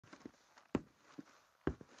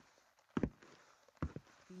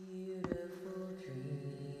Beautiful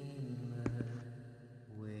dreamer,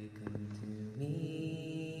 waken to me.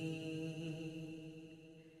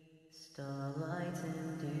 Starlight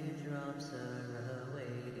and dewdrops are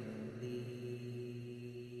awaiting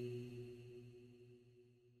thee.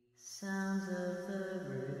 Sounds of the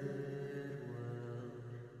rude world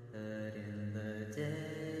heard in the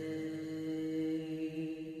day,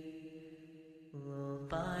 lulled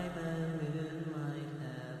by the moonlight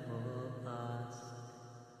have all passed.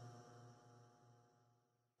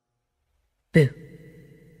 Boo.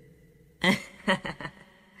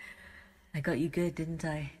 I got you good, didn't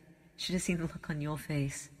I? Should have seen the look on your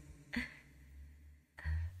face.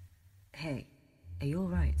 Hey, are you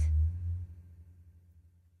alright?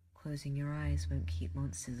 Closing your eyes won't keep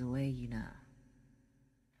monsters away, you know.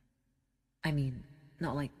 I mean,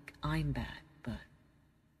 not like I'm bad, but...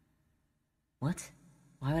 What?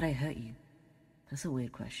 Why would I hurt you? That's a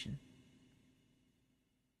weird question.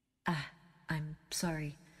 I'm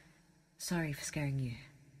sorry. Sorry for scaring you.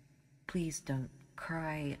 Please don't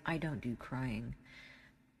cry. I don't do crying.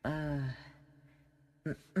 My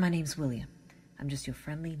name's William. I'm just your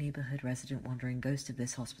friendly neighborhood resident wandering ghost of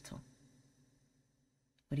this hospital.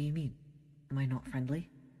 What do you mean? Am I not friendly?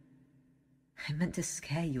 I meant to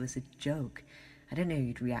scare you as a joke. I didn't know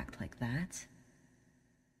you'd react like that.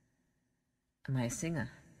 Am I a singer?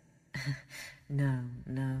 No.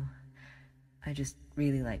 I just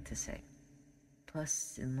really like to sing.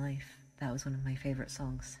 Plus, in life, that was one of my favorite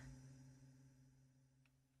songs.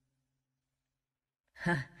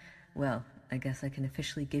 Well, I guess I can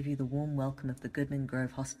officially give you the warm welcome of the Goodman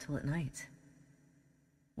Grove Hospital at night.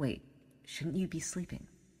 Wait, shouldn't you be sleeping?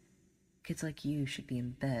 Kids like you should be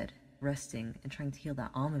in bed, resting, and trying to heal that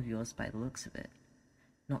arm of yours by the looks of it.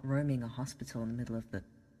 Not roaming a hospital in the middle of the...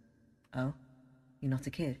 Oh? You're not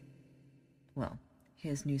a kid? Well,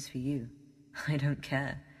 here's news for you. I don't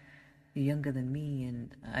care. You're younger than me,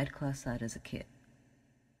 and I'd class that as a kid.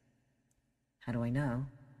 How do I know?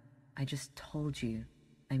 I just told you.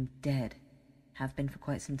 I'm dead. Have been for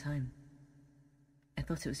quite some time. I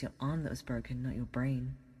thought it was your arm that was broken, not your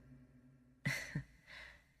brain.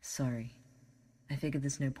 Sorry. I figured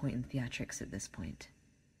there's no point in theatrics at this point.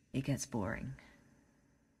 It gets boring.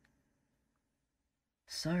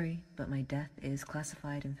 Sorry, but my death is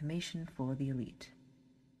classified information for the elite.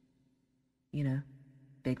 You know,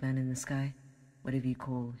 big man in the sky, whatever you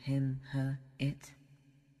call him, her, it.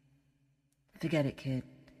 Forget it, kid.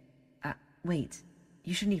 Wait,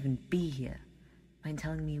 you shouldn't even be here. Mind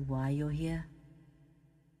telling me why you're here?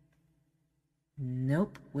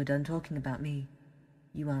 Nope, we're done talking about me.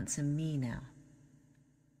 You answer me now.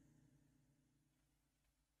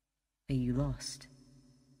 Are you lost?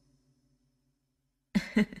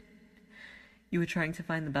 You were trying to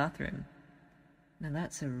find the bathroom. Now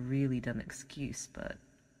that's a really dumb excuse, but...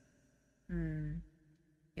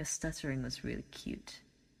 Your stuttering was really cute,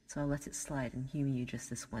 so I'll let it slide and humor you just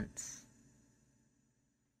this once.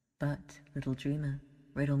 But, little dreamer,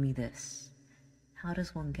 riddle me this. How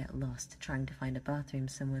does one get lost trying to find a bathroom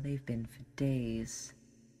somewhere they've been for days?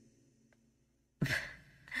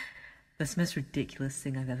 That's the most ridiculous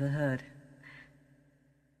thing I've ever heard.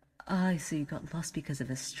 So you got lost because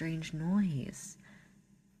of a strange noise.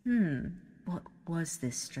 What was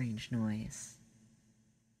this strange noise?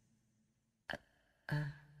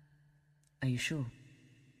 Are you sure?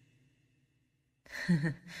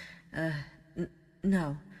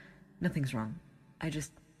 No, nothing's wrong. I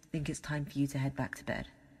just think it's time for you to head back to bed.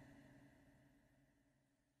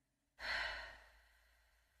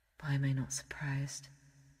 Why am I not surprised?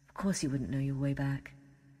 Of course you wouldn't know your way back.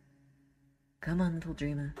 Come on, little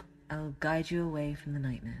dreamer. I'll guide you away from the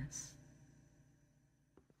nightmares.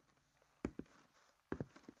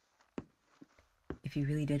 If you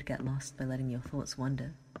really did get lost by letting your thoughts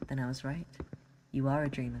wander, then I was right. You are a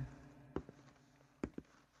dreamer.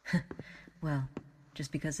 Well,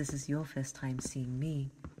 just because this is your first time seeing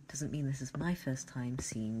me, doesn't mean this is my first time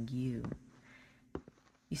seeing you.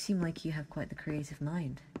 You seem like you have quite the creative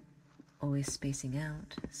mind. Always spacing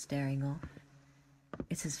out, staring off.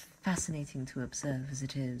 It's as fascinating to observe as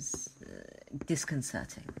it is...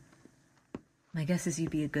 disconcerting. My guess is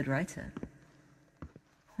you'd be a good writer.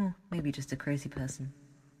 Maybe just a crazy person.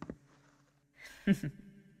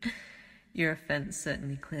 Your offense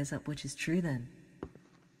certainly clears up which is true then.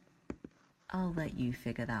 I'll let you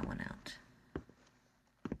figure that one out.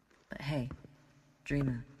 But hey,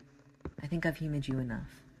 dreamer, I think I've humored you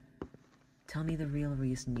enough. Tell me the real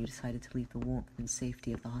reason you decided to leave the warmth and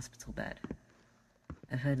safety of the hospital bed.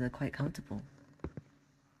 I've heard they're quite comfortable.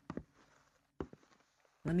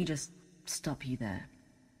 Let me just stop you there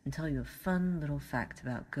and tell you a fun little fact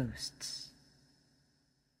about ghosts.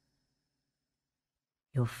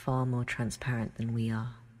 You're far more transparent than we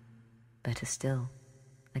are. Better still,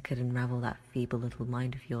 I could unravel that feeble little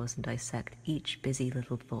mind of yours and dissect each busy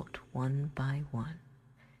little thought one by one,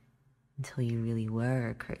 until you really were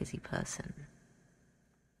a crazy person.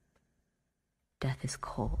 Death is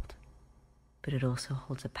cold, but it also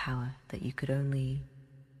holds a power that you could only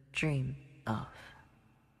dream of.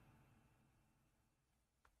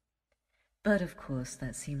 But of course,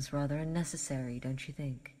 that seems rather unnecessary, don't you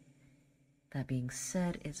think? That being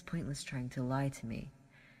said, it's pointless trying to lie to me,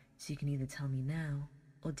 so you can either tell me now,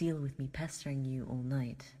 or deal with me pestering you all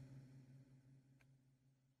night.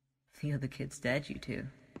 The other kids dared you to.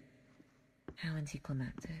 How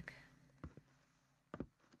anticlimactic.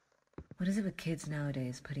 What is it with kids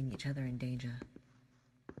nowadays putting each other in danger?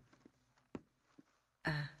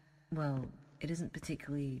 Well, it isn't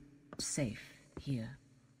particularly safe here.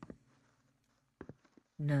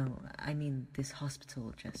 No, I mean this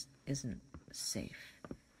hospital just isn't safe.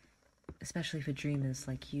 Especially for dreamers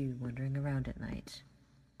like you wandering around at night.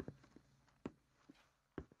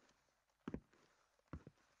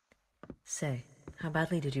 Say, how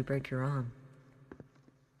badly did you break your arm?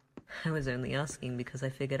 I was only asking because I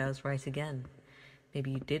figured I was right again.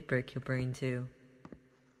 Maybe you did break your brain too.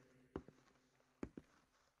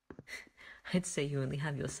 I'd say you only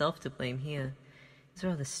have yourself to blame here. It's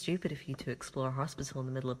rather stupid of you to explore a hospital in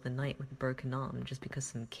the middle of the night with a broken arm just because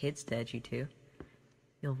some kids dared you to.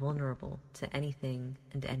 You're vulnerable to anything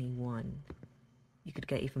and anyone. You could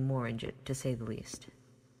get even more injured, to say the least.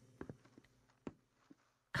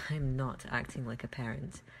 I'm not acting like a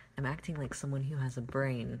parent. I'm acting like someone who has a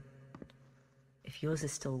brain. If yours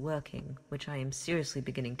is still working, which I am seriously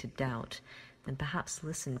beginning to doubt, then perhaps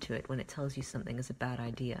listen to it when it tells you something is a bad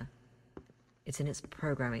idea. It's in its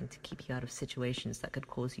programming to keep you out of situations that could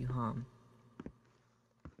cause you harm.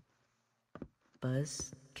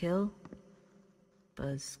 Buzzkill?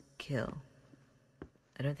 Buzzkill.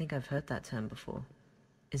 I don't think I've heard that term before.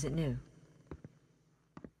 Is it new?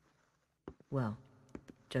 Well,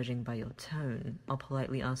 judging by your tone, I'll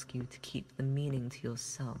politely ask you to keep the meaning to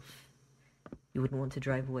yourself. You wouldn't want to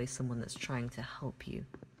drive away someone that's trying to help you.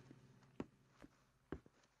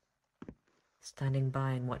 Standing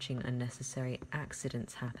by and watching unnecessary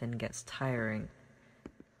accidents happen gets tiring.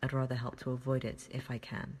 I'd rather help to avoid it if I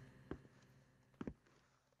can.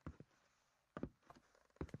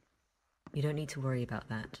 You don't need to worry about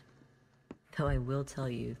that. Though I will tell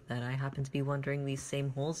you that I happen to be wandering these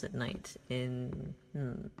same halls at night in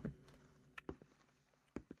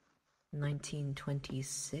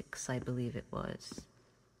 1926, I believe it was.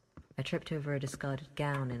 I tripped over a discarded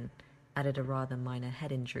gown and added a rather minor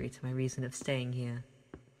head injury to my reason of staying here.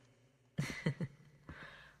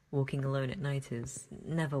 Walking alone at night is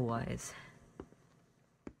never wise.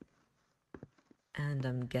 And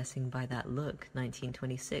I'm guessing by that look,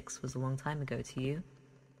 1926 was a long time ago to you.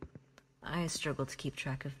 I struggle to keep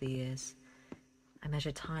track of the years. I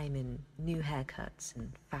measure time in new haircuts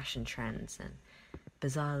and fashion trends and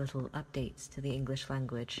bizarre little updates to the English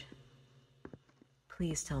language.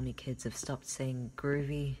 Please tell me kids have stopped saying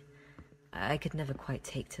groovy. I could never quite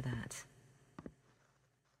take to that.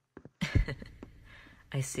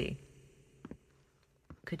 I see.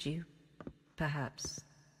 Could you, perhaps,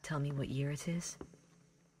 tell me what year it is?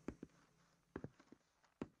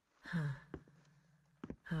 Huh.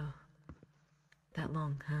 Oh. That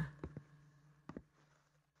long, huh?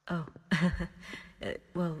 Oh.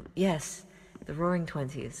 Well, yes. The Roaring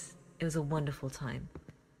Twenties. It was a wonderful time.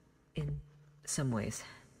 In some ways.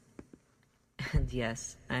 And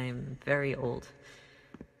yes, I'm very old.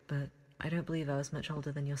 But I don't believe I was much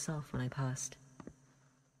older than yourself when I passed.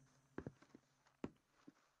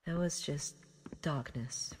 There was just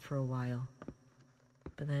darkness for a while.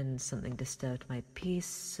 But then something disturbed my peace,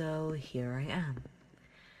 so here I am.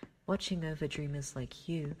 Watching over dreamers like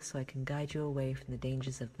you so I can guide you away from the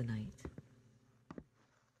dangers of the night.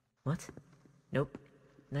 What? Nope.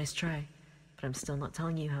 Nice try, but I'm still not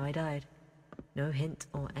telling you how I died. No hint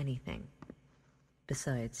or anything.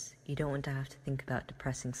 Besides, you don't want to have to think about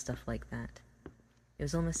depressing stuff like that. It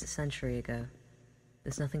was almost a century ago.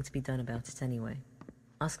 There's nothing to be done about it anyway.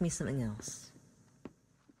 Ask me something else.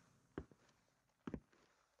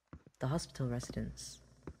 The hospital residents.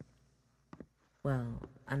 Well,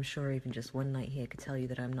 I'm sure even just one night here could tell you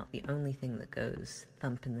that I'm not the only thing that goes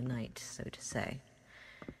thump in the night, so to say.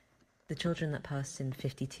 The children that passed in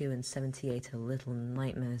 52 and 78 are little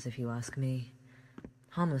nightmares, if you ask me.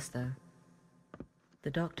 Harmless, though. The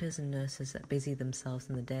doctors and nurses that busy themselves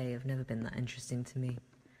in the day have never been that interesting to me.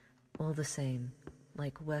 All the same,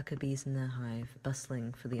 like worker bees in their hive,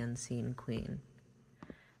 bustling for the unseen queen.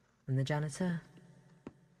 And the janitor?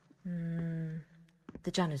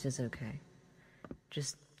 The janitor's okay.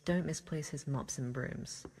 Just don't misplace his mops and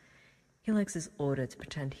brooms. He likes his order to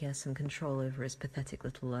pretend he has some control over his pathetic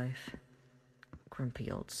little life.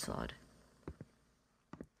 Grumpy old sod.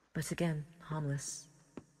 But again, harmless.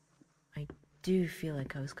 I do feel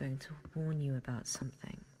like I was going to warn you about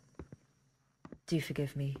something. Do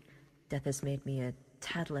forgive me. Death has made me a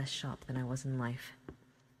tad less sharp than I was in life.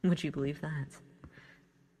 Would you believe that?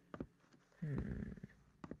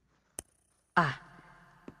 Ah!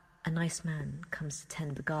 A nice man comes to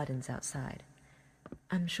tend the gardens outside.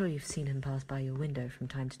 I'm sure you've seen him pass by your window from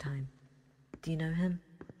time to time. Do you know him?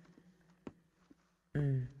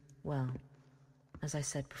 Well, as I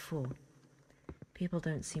said before, people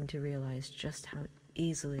don't seem to realize just how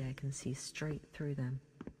easily I can see straight through them.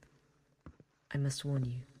 I must warn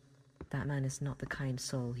you, that man is not the kind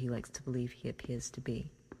soul he likes to believe he appears to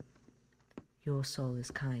be. Your soul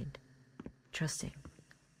is kind, trusting.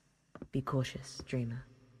 Be cautious, dreamer.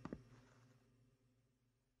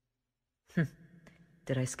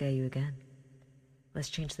 Did I scare you again? Let's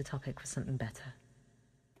change the topic for something better.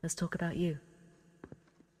 Let's talk about you.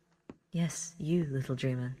 Yes, you, little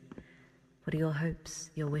dreamer. What are your hopes,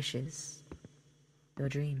 your wishes, your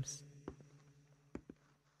dreams?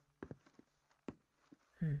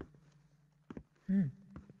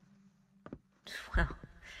 Well,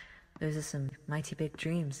 those are some mighty big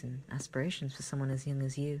dreams and aspirations for someone as young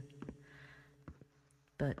as you.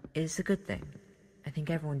 But it's a good thing. I think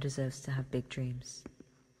everyone deserves to have big dreams.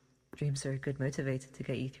 Dreams are a good motivator to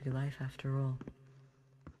get you through life after all.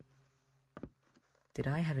 Did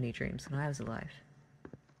I have any dreams when I was alive?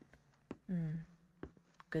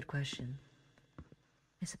 Good question.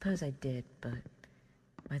 I suppose I did, but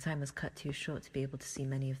my time was cut too short to be able to see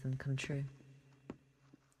many of them come true.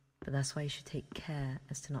 But that's why you should take care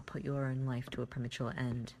as to not put your own life to a premature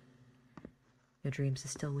end. Your dreams are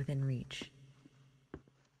still within reach.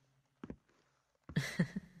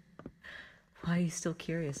 Why are you still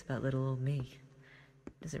curious about little old me?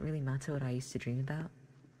 Does it really matter what I used to dream about?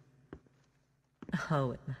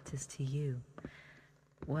 Oh, it matters to you.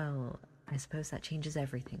 Well, I suppose that changes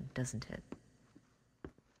everything, doesn't it?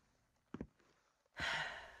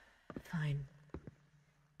 Fine.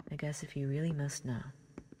 I guess if you really must know.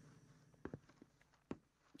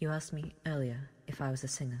 You asked me earlier if I was a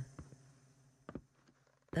singer.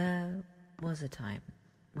 There was a time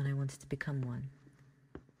when I wanted to become one,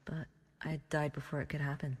 but I died before it could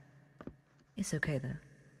happen. It's okay though.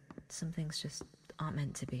 Some things just aren't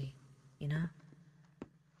meant to be, you know?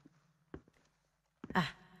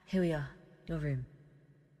 Ah, here we are, your room.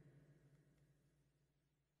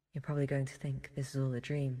 You're probably going to think this is all a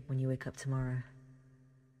dream when you wake up tomorrow.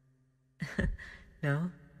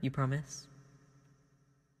 No? You promise?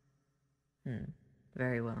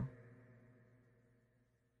 Very well.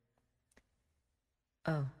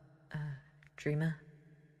 Oh, dreamer?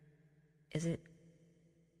 Is it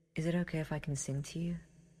okay if I can sing to you?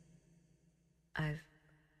 I've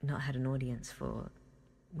not had an audience for,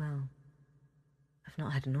 well, I've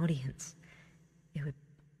not had an audience. It would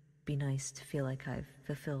be nice to feel like I've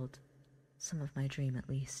fulfilled some of my dream at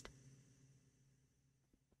least.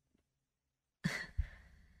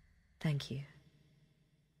 Thank you.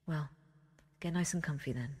 Well, get nice and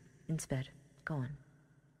comfy then. Into bed. Go on.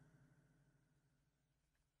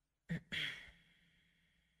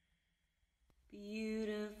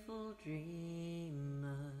 Beautiful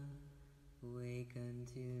dreamer, wake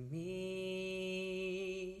unto me.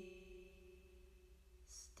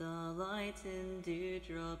 Starlight and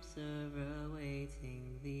dewdrops are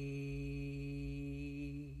awaiting thee.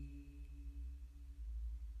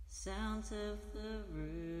 Sounds of the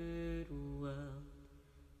rude world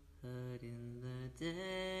heard in the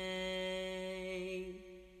day,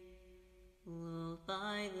 lulled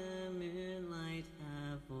by the moonlight,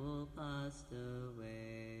 have all passed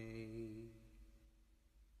away.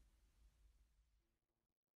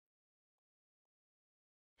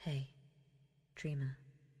 Hey, dreamer,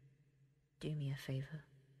 do me a favor.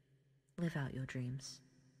 Live out your dreams.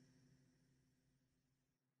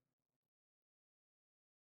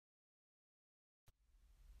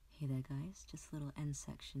 Hey there guys, just a little end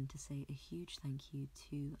section to say a huge thank you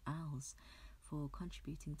to Als for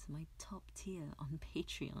contributing to my top tier on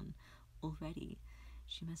Patreon already.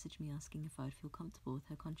 She messaged me asking if I'd feel comfortable with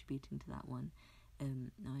her contributing to that one,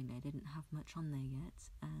 knowing I didn't have much on there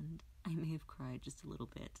yet, and I may have cried just a little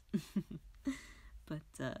bit.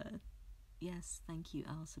 But yes, thank you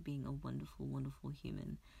Als for being a wonderful, wonderful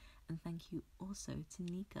human, and thank you also to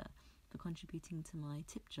Nika for contributing to my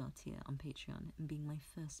tip jar tier on Patreon and being my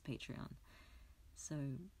first Patreon. So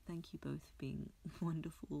thank you both for being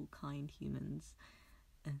wonderful, kind humans,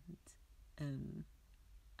 and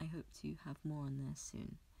I hope to have more on there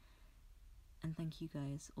soon. And thank you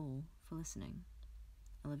guys all for listening.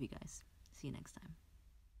 I love you guys. See you next time.